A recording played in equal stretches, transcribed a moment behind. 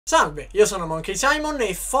Salve, io sono MonkeySimon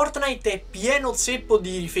e Fortnite è pieno zeppo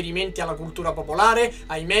di riferimenti alla cultura popolare,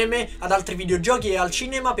 ai meme, ad altri videogiochi e al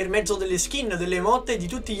cinema per mezzo delle skin, delle emote e di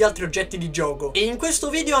tutti gli altri oggetti di gioco. E in questo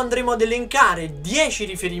video andremo ad elencare 10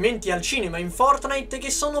 riferimenti al cinema in Fortnite che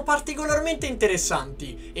sono particolarmente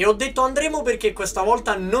interessanti. E ho detto andremo perché questa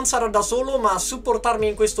volta non sarò da solo, ma a supportarmi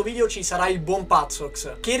in questo video ci sarà il buon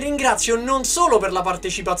Pazzox, che ringrazio non solo per la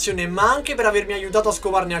partecipazione ma anche per avermi aiutato a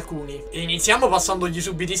scovarne alcuni. E iniziamo passandogli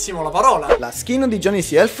subitissimo la parola. La skin di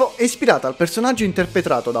Jonesy Elfo è ispirata al personaggio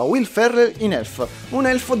interpretato da Will Ferrell in Elf, un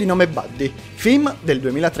elfo di nome Buddy, film del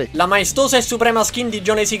 2003. La maestosa e suprema skin di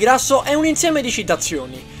Jonesy Grasso è un insieme di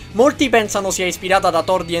citazioni. Molti pensano sia ispirata da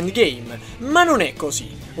Thor di Endgame, ma non è così,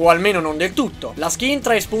 o almeno non del tutto. La skin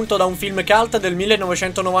trae spunto da un film cult del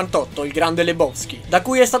 1998, Il Grande Lebowski, da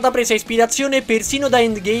cui è stata presa ispirazione persino da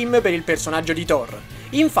Endgame per il personaggio di Thor.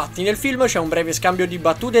 Infatti nel film c'è un breve scambio di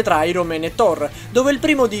battute tra Iron Man e Thor, dove il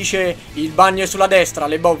primo dice "Il bagno è sulla destra,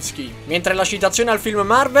 Lebowski", mentre la citazione al film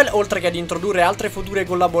Marvel, oltre che ad introdurre altre future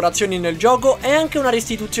collaborazioni nel gioco, è anche una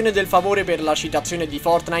restituzione del favore per la citazione di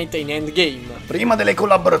Fortnite in Endgame. Prima delle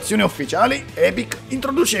collaborazioni ufficiali, Epic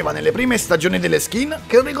introduceva nelle prime stagioni delle skin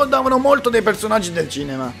che ricordavano molto dei personaggi del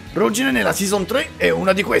cinema. Ruggine nella Season 3 è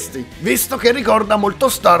una di questi, visto che ricorda molto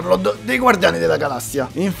Star-Lord dei Guardiani della Galassia.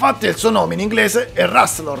 Infatti il suo nome in inglese è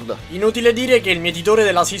Lord. Inutile dire che il mietitore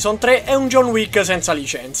della Season 3 è un John Wick senza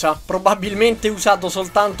licenza, probabilmente usato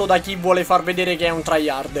soltanto da chi vuole far vedere che è un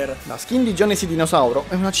tryharder. La skin di Jonesy Dinosauro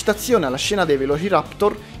è una citazione alla scena dei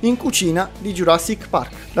Velociraptor in cucina di Jurassic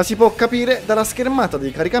Park. La si può capire dalla schermata di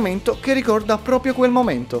caricamento che ricorda proprio quel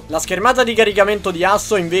momento. La schermata di caricamento di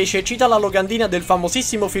Asso invece cita la locandina del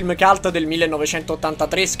famosissimo film cult del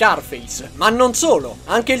 1983 Scarface. Ma non solo,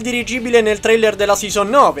 anche il dirigibile nel trailer della Season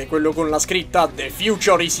 9, quello con la scritta The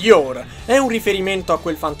Future is Your, è un riferimento a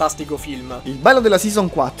quel fantastico film. Il ballo della Season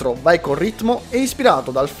 4, Vai col ritmo, è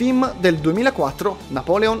ispirato dal film del 2004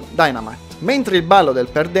 Napoleon Dynamite. Mentre il ballo del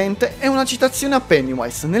perdente è una citazione a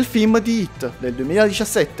Pennywise nel film di It del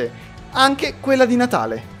 2017, anche quella di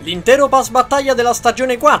Natale. L'intero pass battaglia della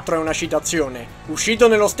stagione 4 è una citazione. Uscito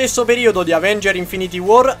nello stesso periodo di Avenger Infinity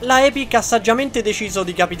War, la Epic ha saggiamente deciso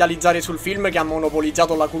di capitalizzare sul film che ha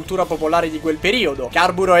monopolizzato la cultura popolare di quel periodo.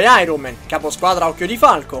 Carburo è Iron Man, caposquadra Occhio di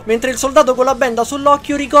Falco, mentre il soldato con la benda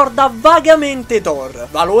sull'occhio ricorda vagamente Thor.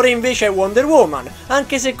 Valore invece è Wonder Woman,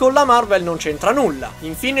 anche se con la Marvel non c'entra nulla.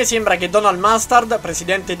 Infine sembra che Donald Mustard,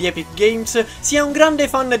 presidente di Epic Games, sia un grande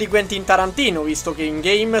fan di Quentin Tarantino, visto che in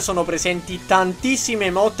game sono presenti tantissime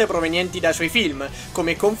emote provenienti dai suoi film,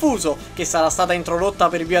 come Confuso, che sarà stata introdotta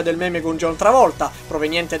per via del meme con John Travolta,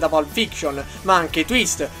 proveniente da Pulp Fiction, ma anche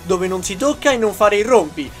Twist, dove non si tocca e non fare i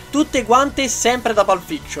rompi, tutte quante sempre da Pulp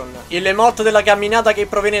Fiction. E l'emote della camminata che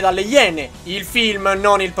proviene dalle Iene, il film,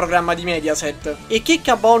 non il programma di Mediaset. E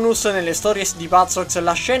chicca bonus nelle stories di Pazzox,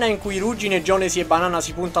 la scena in cui Ruggine, Jonesy e Banana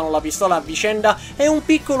si puntano la pistola a vicenda è un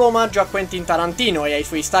piccolo omaggio a Quentin Tarantino e ai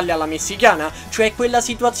suoi stalli alla messicana, cioè quella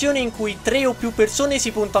situazione in cui 3 o più persone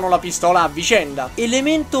si puntano la pistola a vicenda,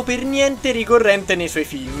 elemento per niente ricorrente nei suoi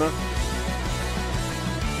film.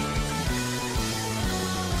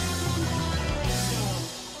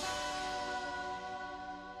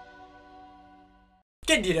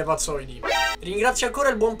 Che dire, pazzoidi? Ringrazio ancora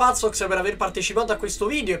il buon Pazzox per aver partecipato a questo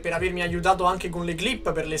video e per avermi aiutato anche con le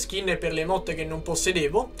clip per le skin e per le emote che non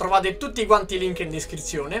possedevo. Trovate tutti quanti i link in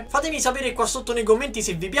descrizione. Fatemi sapere qua sotto nei commenti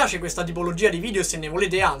se vi piace questa tipologia di video e se ne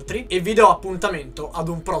volete altri. E vi do appuntamento ad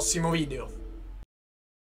un prossimo video.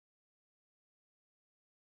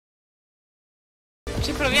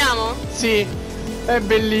 Ci proviamo? Sì, è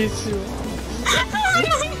bellissimo.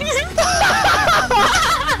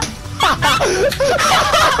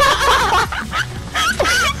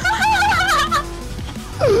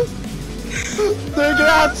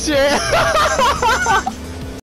 Grazie.